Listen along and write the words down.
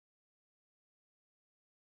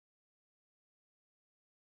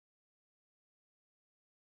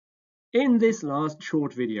In this last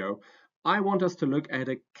short video, I want us to look at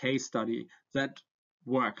a case study that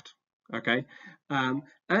worked, okay? And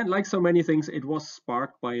like so many things, it was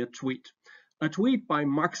sparked by a tweet by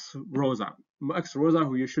Max Rosa. Max Rosa,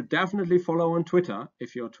 who you should definitely follow on Twitter,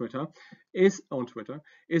 if you're Twitter, is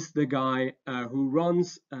the guy who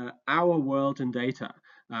runs Our World in Data,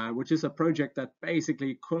 which is a project that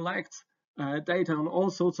basically collects data on all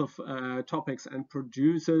sorts of topics and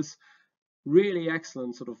produces really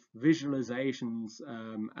excellent sort of visualizations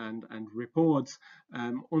and reports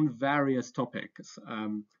on various topics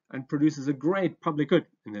and produces a great public good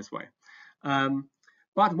in this way.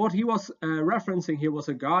 But what he was referencing here was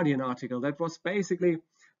a Guardian article that was basically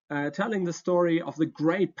telling the story of the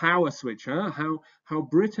great power switch, how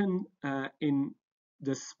Britain in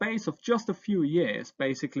the space of just a few years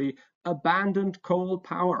basically abandoned coal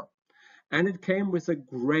power. And it came with a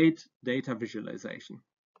great data visualization.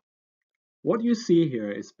 What you see here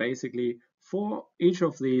is basically for each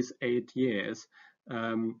of these 8 years,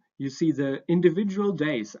 you see the individual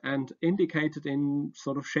days and indicated in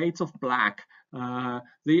sort of shades of black,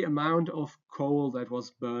 the amount of coal that was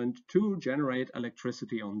burned to generate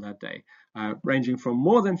electricity on that day, ranging from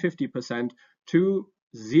more than 50% to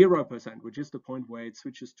 0%, which is the point where it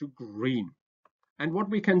switches to green. And what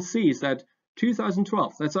we can see is that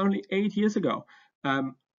 2012, that's only 8 years ago,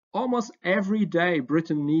 almost every day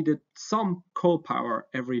Britain needed some coal power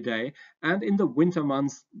every day, and in the winter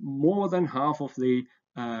months more than half of the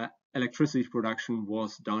electricity production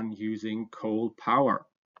was done using coal power.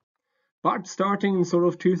 But starting in sort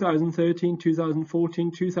of 2013,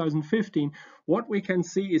 2014, 2015, what we can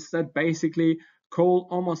see is that basically coal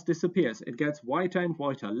almost disappears. It gets whiter and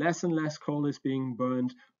whiter, less and less coal is being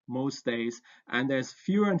burned most days, and there's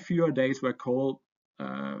fewer and fewer days where coal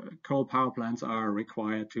power plants are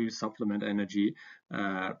required to supplement energy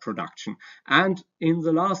production. And in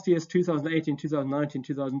the last years, 2018, 2019,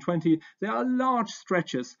 2020, there are large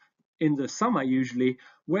stretches in the summer usually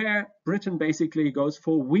where Britain basically goes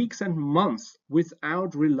for weeks and months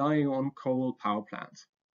without relying on coal power plants.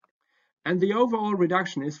 And the overall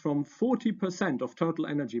reduction is from 40% of total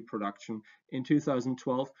energy production in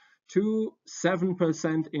 2012 to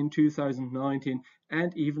 7% in 2019,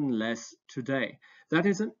 and even less today. That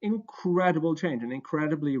is an incredible change, an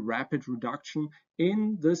incredibly rapid reduction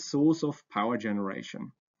in the source of power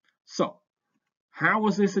generation. So, how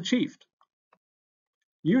was this achieved?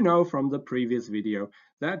 You know from the previous video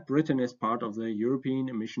that Britain is part of the European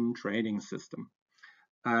Emission Trading System.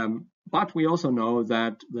 But we also know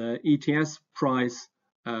that the ETS price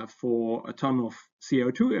for a ton of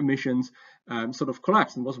CO2 emissions sort of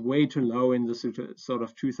collapsed and was way too low in the sort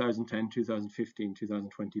of 2010, 2015,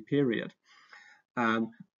 2020 period.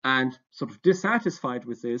 And sort of dissatisfied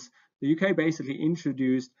with this, the UK basically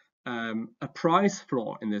introduced a price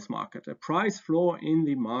floor in this market, a price floor in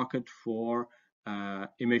the market for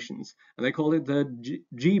emissions. And they call it the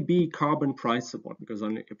GB carbon price support because it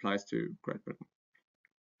only applies to Great Britain.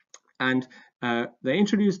 And they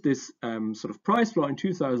introduced this sort of price floor in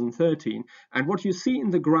 2013. And what you see in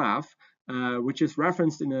the graph, which is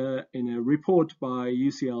referenced in a report by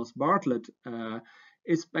UCL's Bartlett,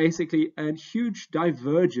 is basically a huge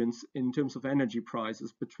divergence in terms of energy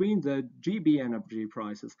prices between the GB energy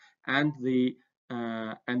prices and the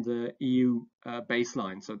EU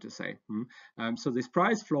baseline, so to say. So this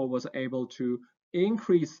price floor was able to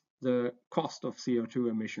increase the cost of CO2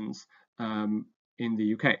 emissions in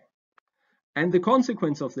the UK. And the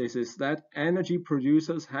consequence of this is that energy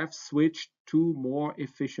producers have switched to more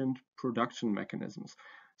efficient production mechanisms.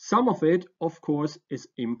 Some of it, of course, is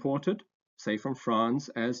imported, say from France,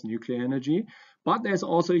 as nuclear energy, but there's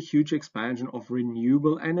also a huge expansion of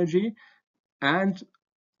renewable energy. And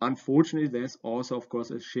unfortunately, there's also, of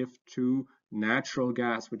course, a shift to natural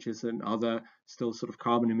gas, which is another still sort of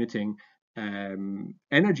carbon emitting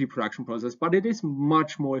energy production process, but it is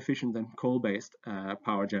much more efficient than coal-based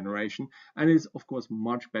power generation, and is of course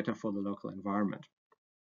much better for the local environment.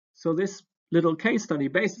 So this little case study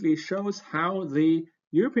basically shows how the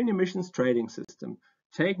European emissions trading system,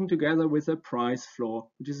 taken together with a price floor,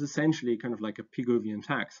 which is essentially kind of like a Pigovian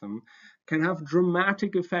tax, can have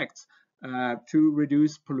dramatic effects to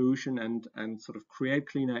reduce pollution and sort of create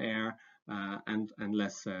cleaner air and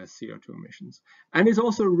less CO2 emissions. And it's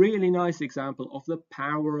also a really nice example of the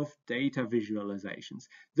power of data visualizations.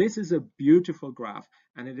 This is a beautiful graph,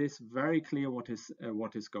 and it is very clear what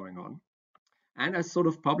is going on. And as sort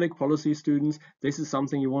of public policy students, this is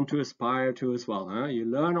something you want to aspire to as well. You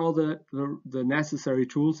learn all the necessary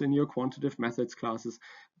tools in your quantitative methods classes,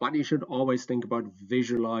 but you should always think about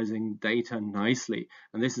visualizing data nicely.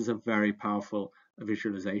 And this is a very powerful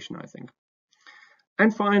visualization, I think.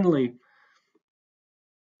 And finally,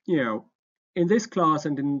 in this class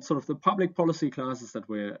and in sort of the public policy classes that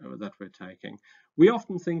we're taking, we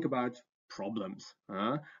often think about problems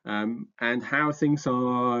and how things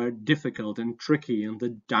are difficult and tricky and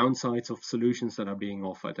the downsides of solutions that are being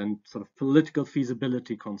offered and sort of political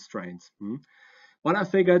feasibility constraints. Well, I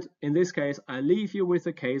figured in this case, I leave you with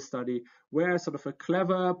a case study where sort of a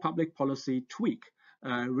clever public policy tweak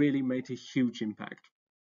really made a huge impact.